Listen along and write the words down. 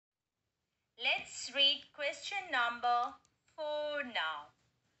Let's read question number 4 now.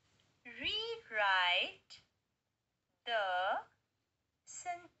 Rewrite the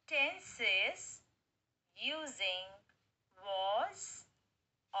sentences using was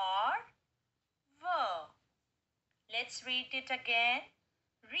or were. Let's read it again.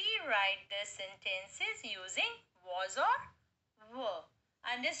 Rewrite the sentences using was or were.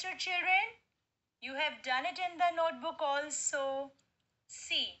 Understood, children? You have done it in the notebook also.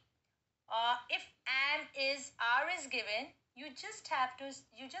 See, if am is are is given, you just have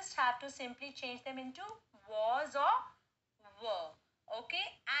to simply change them into was or were.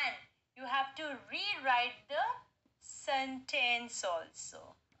 Okay, and you have to rewrite the sentence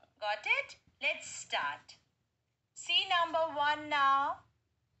also. Got it? Let's start. See number 1 now.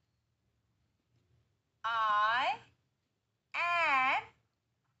 I am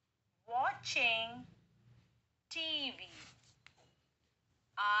watching TV.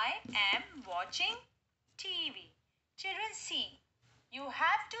 I am watching TV. Children, see, you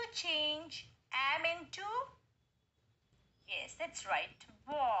have to change am into, yes, that's right,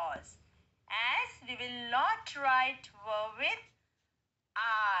 was. As we will not write were with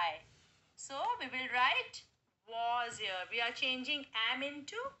I. So we will write was here. We are changing am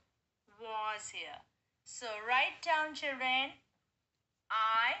into was here. So write down, children.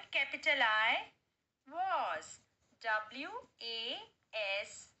 I, capital I, was. W-A-S,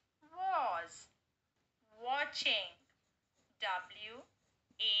 was. Watching. W-A-T-C-H-I-N-G.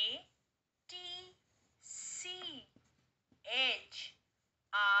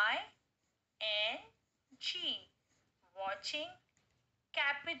 Watching.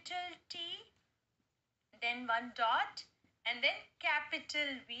 Capital T, then one dot, and then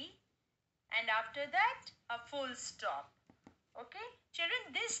capital V, and after that a full stop. Okay,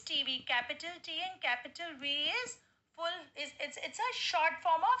 children, this TV, capital T and capital V is it's a short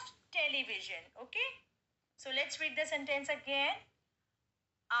form of television. Okay, so let's read the sentence again.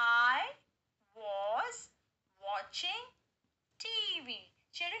 I was watching TV.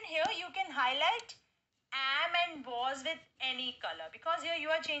 Children, here you can highlight am and was with any color, because here you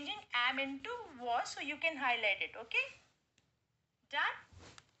are changing am into was, so you can highlight it. Okay, done.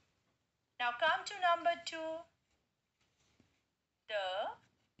 Now come to number 2. The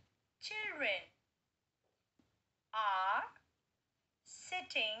children are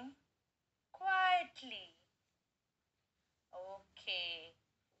sitting quietly. Okay,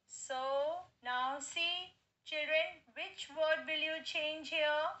 so now see, children, which word will you change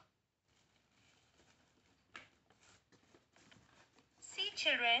here? See,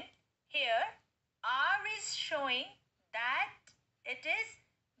 children, here are is showing that it is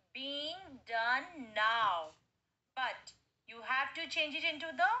being done now, but you have to change it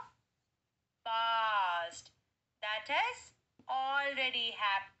into the past. That has already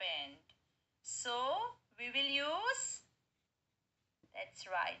happened. So we will use, that's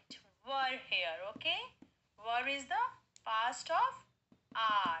right, were here. Okay, were is the past of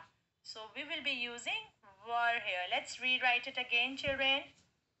are, so we will be using were here. Let's rewrite it again, children.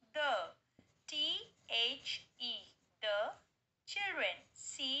 The, T-H-E, the children,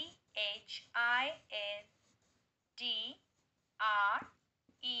 C-H-I-N-D-R-E-N,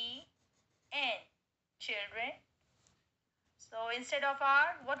 children. So instead of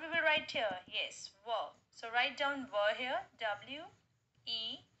are, what we will write here? Yes, were. So write down were here, W-E-R-E,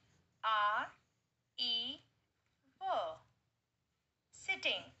 were.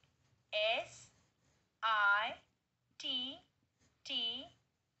 Sitting, S-I-T-T-I-N-G,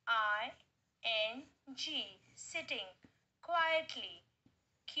 sitting. Quietly,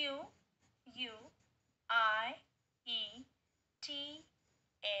 Q-U-I-E-T-L-Y,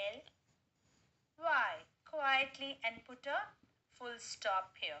 quietly, and put a full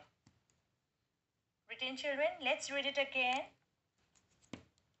stop here. Written, children, let's read it again.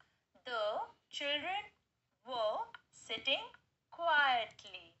 The children were sitting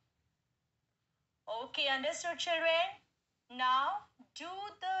quietly. Okay, understood, children? Now do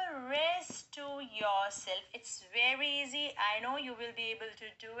the rest to yourself. It's very easy. I know you will be able to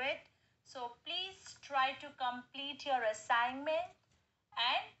do it. So please try to complete your assignment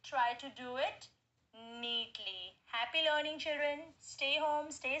and try to do it neatly. Happy learning, children. Stay home,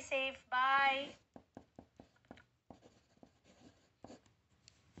 stay safe. Bye.